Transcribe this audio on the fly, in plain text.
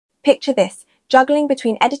Picture this, juggling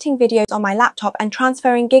between editing videos on my laptop and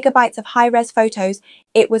transferring gigabytes of high-res photos.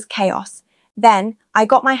 It was chaos. Then, I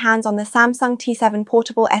got my hands on the Samsung T7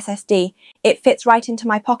 portable SSD. It fits right into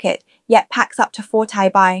my pocket, yet packs up to 4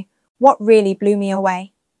 TB. What really blew me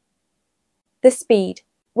away? The speed.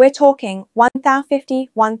 We're talking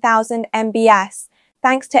 1000 MBs.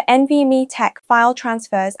 Thanks to NVMe Tech, file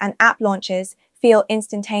transfers and app launches feel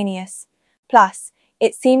instantaneous. Plus,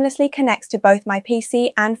 it seamlessly connects to both my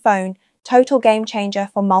PC and phone, total game changer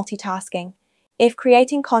for multitasking. If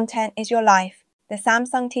creating content is your life, the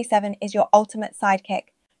Samsung T7 is your ultimate sidekick.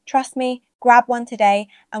 Trust me, grab one today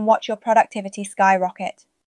and watch your productivity skyrocket.